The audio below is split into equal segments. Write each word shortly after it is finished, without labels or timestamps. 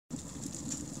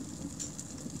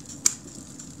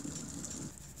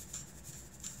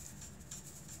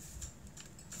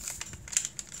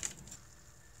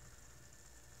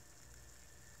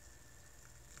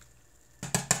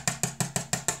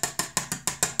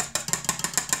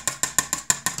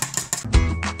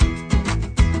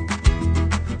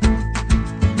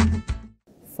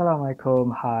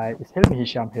Assalamualaikum, hi, it's Hilmi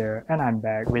here and I'm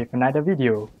back with another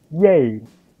video. Yay!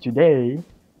 Today,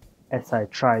 as I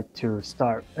try to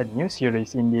start a new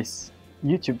series in this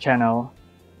YouTube channel,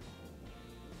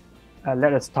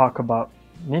 let us talk about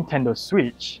Nintendo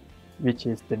Switch, which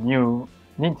is the new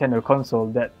Nintendo console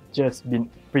that just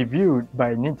been previewed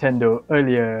by Nintendo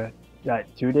earlier, like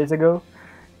 2 days ago,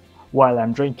 while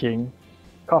I'm drinking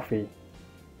coffee.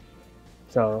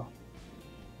 So,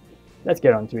 let's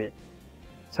get on to it.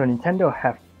 So Nintendo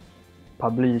have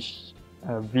published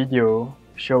a video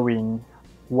showing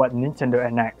what Nintendo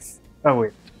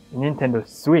Nintendo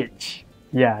Switch.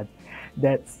 Yeah,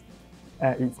 that's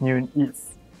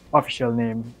its official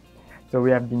name. So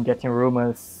we have been getting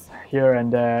rumors here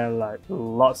and there, like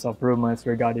lots of rumors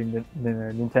regarding the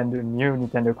new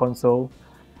Nintendo console.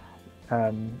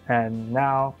 And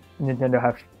now Nintendo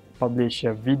have published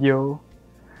a video.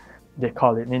 They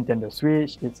call it Nintendo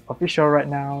Switch. It's official right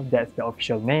now. That's the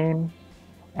official name.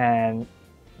 And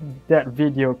that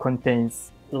video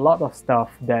contains a lot of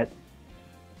stuff that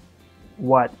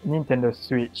what Nintendo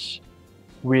Switch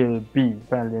will be.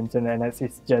 Apparently, Nintendo NX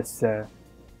is just a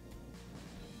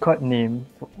code name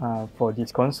for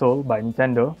this console by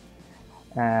Nintendo.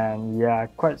 And yeah,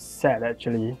 quite sad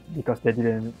actually, because they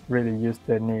didn't really use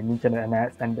the name Nintendo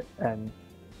NX and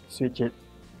switch it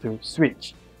to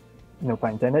Switch. No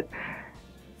pun intended.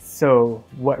 So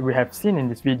what we have seen in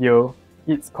this video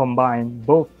is combine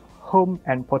both home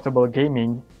and portable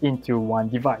gaming into one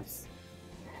device,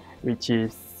 which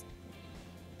is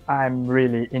I'm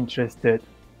really interested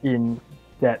in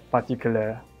that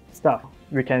particular stuff.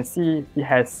 We can see it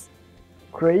has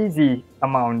crazy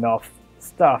amount of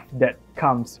stuff that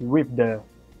comes with the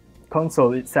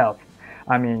console itself.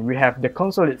 I mean, we have the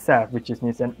console itself, which is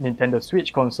Nintendo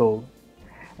Switch console,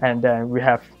 and then we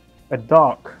have a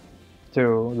dock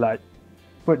to like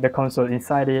put the console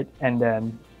inside it and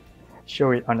then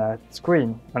show it on a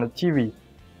screen, on a TV,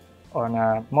 on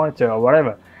a monitor or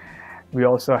whatever. We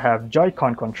also have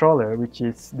Joy-Con controller, which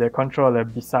is the controller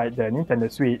beside the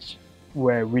Nintendo Switch,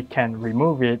 where we can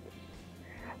remove it,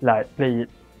 like play it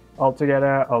all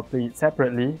together or play it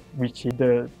separately, which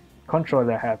the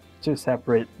controller have two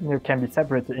separate, can be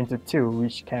separated into two,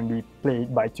 which can be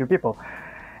played by two people.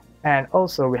 And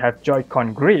also we have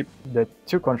Joy-Con grip, the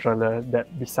two controller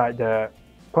that beside the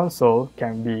console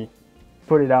can be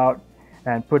put it out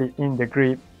and put it in the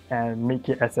grip and make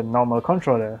it as a normal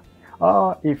controller.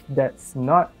 Or if that's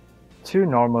not too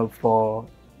normal for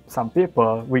some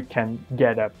people, we can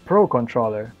get a Pro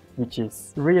controller, which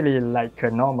is really like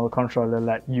a normal controller,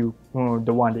 like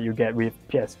the one that you get with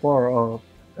PS4 or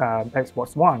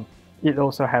Xbox One. It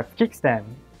also have kickstand.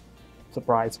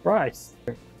 Surprise, surprise.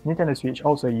 Nintendo Switch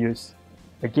also use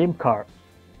a game card.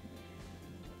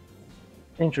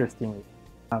 Interestingly,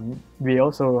 we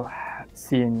also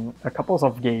seen a couple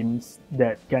of games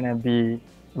that gonna be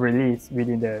released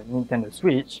within the Nintendo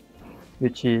Switch,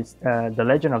 which is The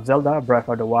Legend of Zelda Breath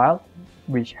of the Wild,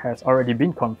 which has already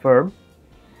been confirmed.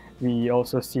 We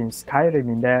also seen Skyrim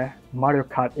in there, Mario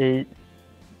Kart 8,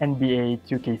 NBA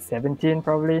 2K17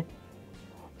 probably.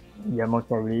 Yeah, most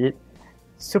probably it.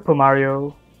 Super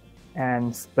Mario,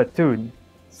 and Splatoon.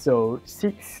 So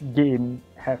 6 games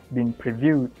have been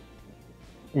previewed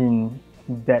in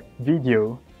that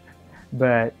video,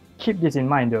 but keep this in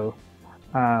mind though.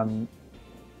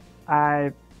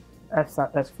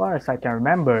 As far as I can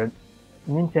remember,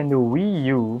 Nintendo Wii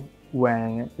U,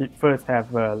 when it first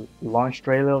have a launch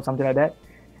trailer or something like that,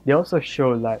 they also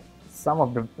showed like some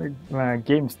of the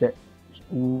games that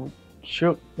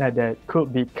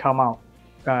could be come out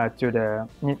to the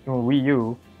Wii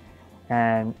U.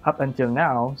 And up until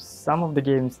now, some of the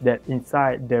games that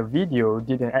inside the video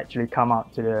didn't actually come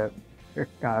out to the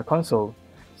console.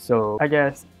 So I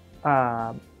guess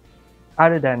other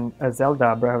than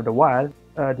Zelda Breath of the Wild,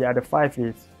 the other 5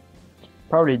 is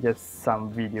probably just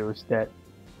some videos that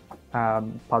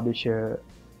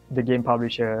the game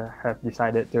publisher have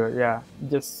decided to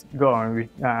just go on with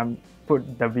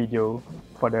put the video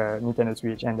for the Nintendo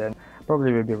Switch, and then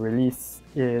probably will be released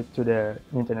to the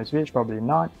Nintendo Switch, probably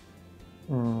not.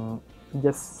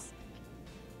 Just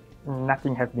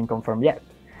nothing has been confirmed yet.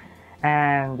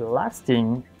 And the last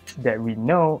thing that we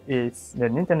know is the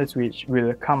Nintendo Switch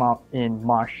will come out in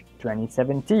March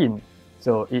 2017.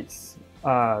 So it's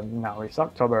now it's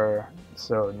October,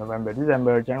 so November,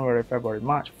 December, January, February,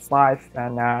 March, 5,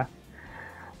 and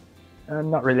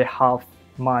not really half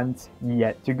months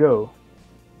yet to go.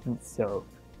 So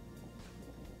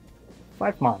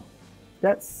 5 months.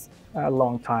 That's a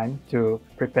long time to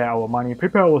prepare our money,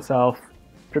 prepare ourselves,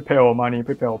 prepare our money,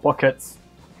 prepare our pockets,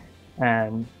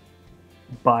 and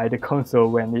buy the console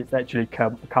when it's actually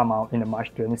come out in March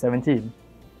 2017.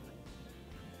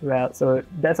 Well, so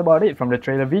that's about it from the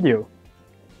trailer video.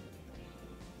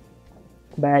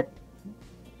 But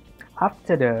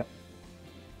after the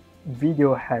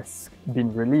video has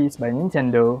been released by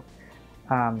Nintendo,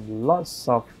 lots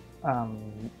of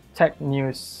tech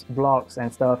news blogs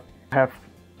and stuff have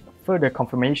further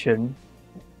confirmation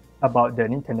about the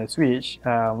Nintendo Switch.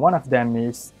 One of them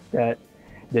is that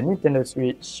the Nintendo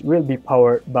Switch will be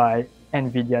powered by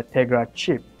NVIDIA Tegra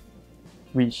chip,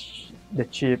 which the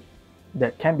chip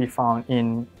that can be found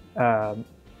in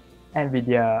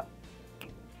NVIDIA,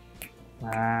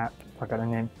 forgot the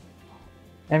name,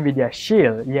 NVIDIA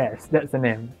Shield. Yes, that's the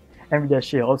name. NVIDIA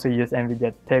Shield also uses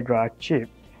NVIDIA Tegra chip.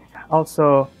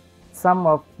 Also, some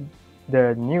of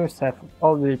the news have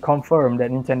already confirmed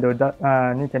that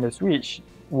Nintendo Switch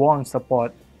won't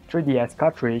support 3DS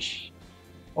cartridge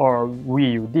or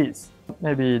Wii U disc.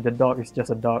 Maybe the dock is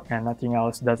just a dock and nothing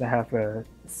else. Doesn't have a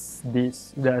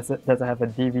doesn't have a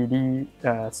DVD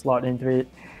slot into it,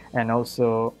 and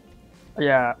also,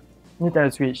 yeah,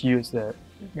 Nintendo Switch uses a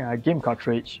game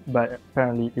cartridge, but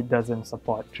apparently it doesn't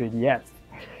support 3DS.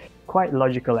 Quite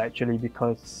logical actually,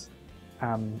 because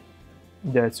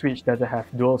the Switch doesn't have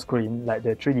dual screen like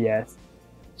the 3DS,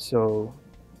 so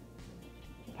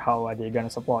how are they gonna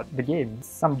support the game?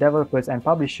 Some developers and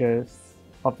publishers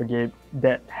of the game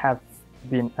that have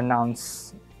been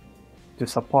announced to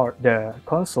support the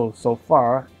console so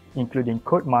far, including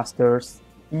Codemasters,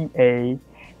 EA,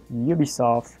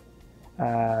 Ubisoft,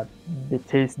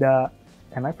 Bethesda,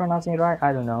 am I pronouncing it right?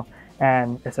 I don't know,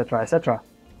 and etc. etc.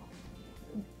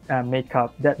 Make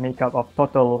up of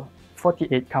total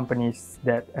 48 companies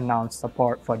that announced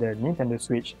support for the Nintendo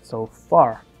Switch so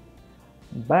far.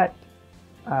 But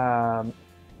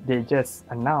they just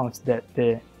announced that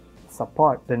they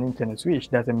support the Nintendo Switch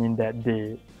doesn't mean that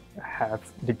they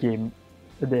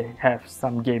have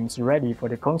some games ready for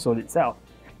the console itself.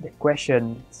 The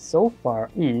question so far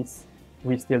is,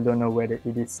 we still don't know whether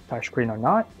it is touchscreen or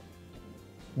not.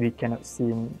 We cannot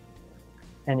see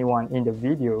anyone in the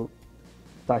video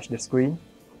touch the screen.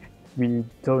 We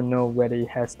don't know whether it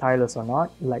has stylus or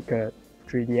not, like a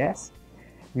 3DS.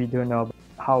 We don't know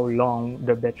how long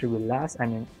the battery will last. I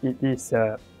mean, it is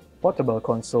a portable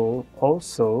console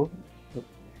also,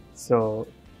 so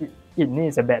it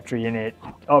needs a battery in it,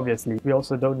 obviously. We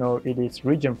also don't know it is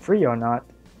region free or not,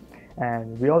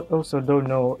 and we also don't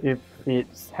know if it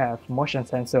has motion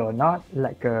sensor or not,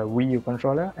 like a Wii U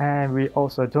controller. And we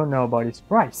also don't know about its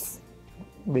price,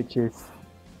 which is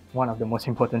one of the most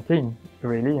important things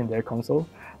really in their console.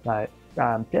 Like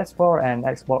PS4 and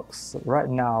Xbox right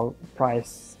now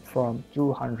price from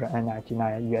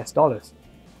 $299 US.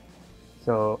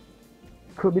 So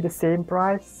could be the same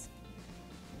price,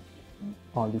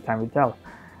 only time will tell.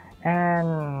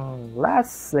 And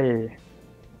lastly,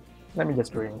 let me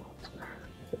just drink.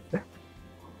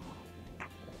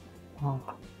 I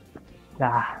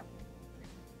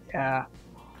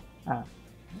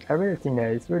really think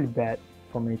that it's really bad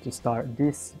for me to start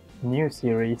this new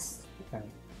series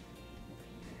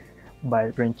by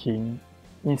drinking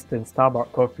instant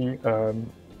Starbucks coffee.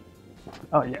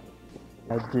 Oh yeah,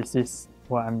 this is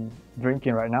what I'm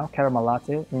drinking right now, caramel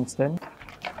latte instant.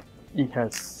 It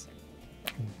has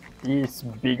this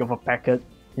big of a packet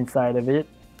inside of it,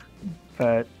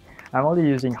 but I'm only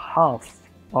using half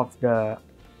of the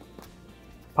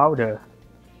powder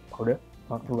or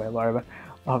whatever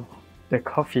of the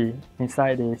coffee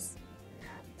inside this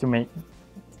to make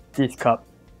this cup.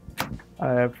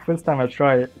 First time I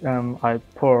tried it, I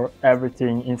pour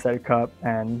everything inside the cup,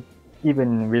 and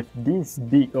even with this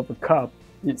big of a cup,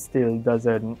 it still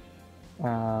doesn't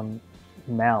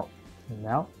melt.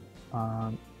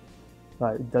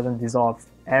 But it doesn't dissolve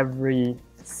every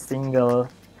single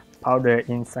powder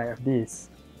inside of this.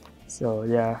 So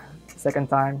yeah, second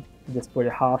time, just put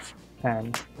it half,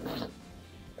 and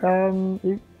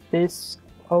it tastes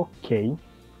okay.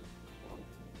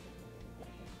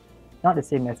 Not the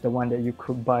same as the one that you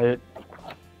could buy it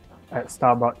at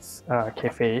Starbucks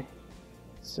cafe.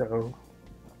 So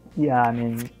yeah, I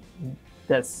mean,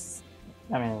 it's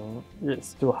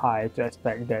too high to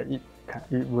expect that it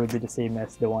will be the same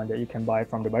as the one that you can buy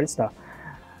from the barista,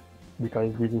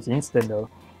 because this is instant though.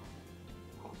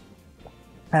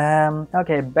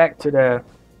 Okay, back to the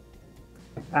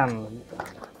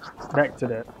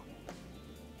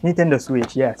Nintendo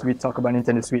Switch. Yes, we talk about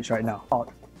Nintendo Switch right now.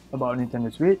 About Nintendo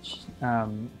Switch,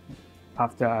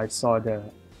 after I saw the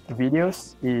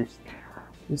videos,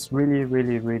 it's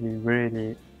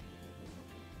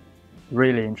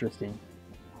really interesting.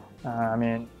 I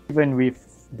mean, even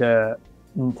with the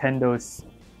Nintendo's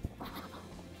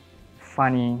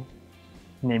funny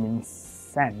naming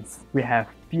sense. We have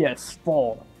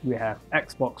PS4, we have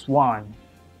Xbox One,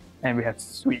 and we have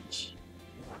Switch.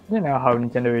 You know how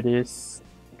Nintendo it is.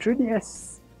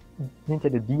 3DS,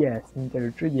 Nintendo DS,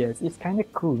 Nintendo 3DS is kind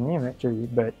of cool name actually,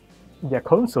 but their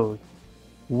consoles,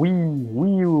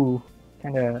 Wii U,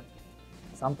 kind of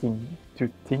something to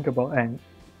think about and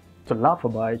to laugh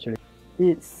about actually.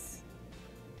 It's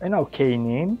an okay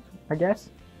name, I guess.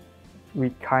 We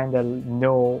kind of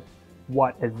know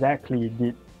what exactly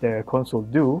did the console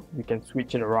do. We can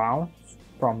switch it around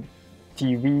from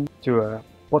TV to a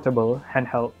portable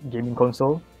handheld gaming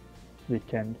console. We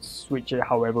can switch it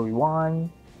however we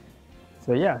want.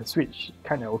 So yeah, Switch,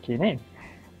 kind of okay name.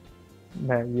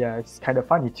 But yeah, it's kind of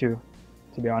funny too,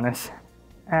 to be honest.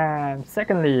 And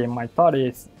secondly, my thought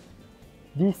is,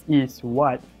 this is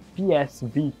what PS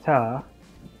Vita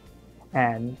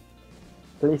and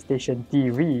PlayStation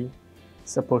TV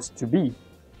supposed to be,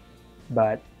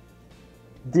 but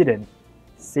didn't.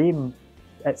 Same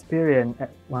experience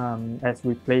as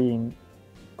we playing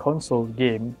console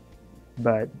game,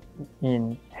 but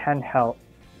in handheld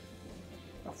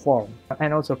form.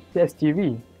 And also PS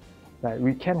TV, like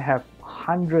we can have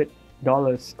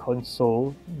 $100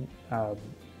 console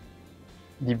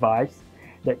device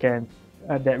that can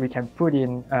that we can put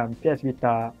in PS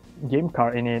Vita game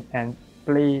card in it and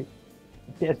play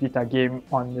PS Vita game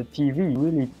on the TV.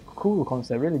 Really cool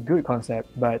concept, really good concept,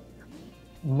 but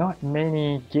not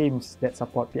many games that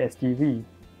support PS TV.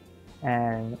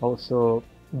 And also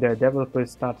the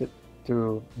developers started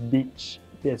to ditch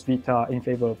PS Vita in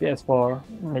favor of PS4,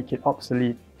 make it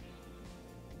obsolete.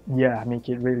 Yeah, make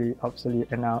it really obsolete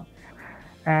and out.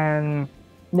 And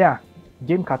yeah,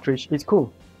 game cartridge is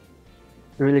cool,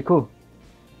 really cool.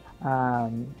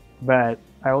 But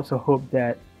I also hope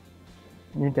that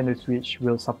Nintendo Switch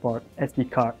will support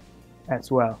SD card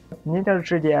as well. Nintendo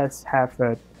 3DS have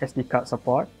a SD card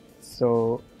support,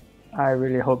 so I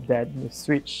really hope that the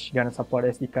Switch gonna support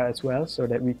SD card as well, so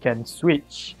that we can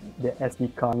switch the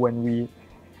SD card when we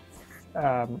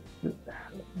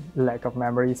lack of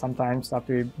memory sometimes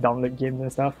after we download games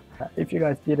and stuff. If you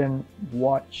guys didn't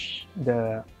watch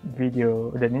the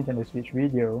video, the Nintendo Switch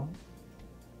video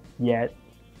yet,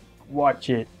 watch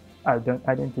it. I don't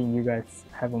think you guys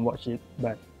haven't watched it,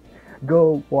 but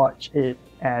go watch it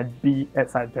and be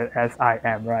excited as I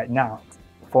am right now.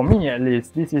 For me at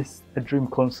least, this is a dream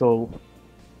console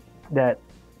that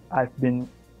I've been,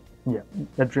 yeah,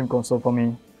 a dream console for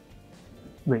me.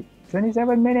 Wait,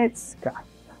 27 minutes? God.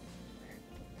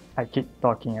 I keep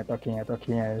talking.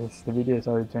 The video is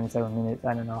already 27 minutes.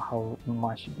 I don't know how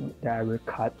much that I will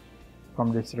cut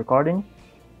from this recording.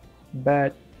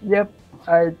 But yep,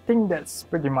 I think that's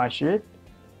pretty much it.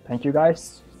 Thank you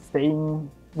guys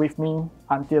staying with me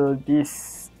until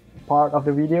this part of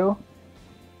the video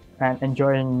and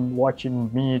enjoying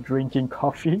watching me drinking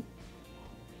coffee.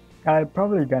 I'm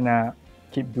probably gonna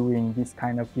keep doing this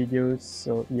kind of videos.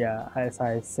 So yeah, as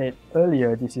I said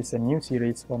earlier, this is a new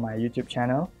series for my YouTube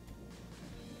channel.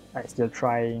 I'm still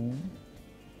trying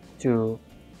to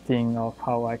think of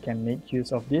how I can make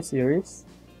use of this series,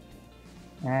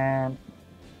 and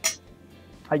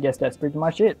I guess that's pretty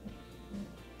much it.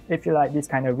 If you like this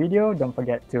kind of video, don't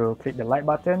forget to click the like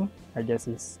button. I guess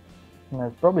it's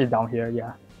probably down here.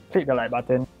 Yeah, click the like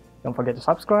button. Don't forget to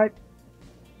subscribe,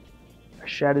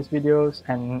 share these videos,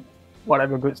 and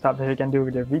whatever good stuff that you can do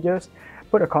with the videos.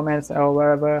 Put a comments or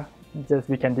wherever. Just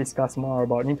we can discuss more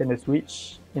about Nintendo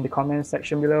Switch in the comments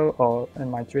section below or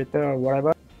in my Twitter or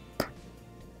whatever.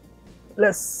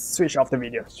 Let's switch off the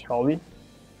videos, shall we?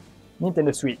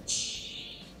 Nintendo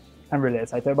Switch. I'm really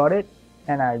excited about it,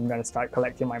 and I'm gonna start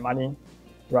collecting my money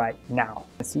right now.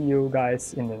 See you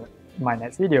guys in my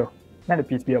next video. May the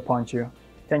peace be upon you.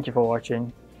 Thank you for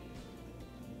watching.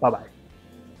 Bye bye.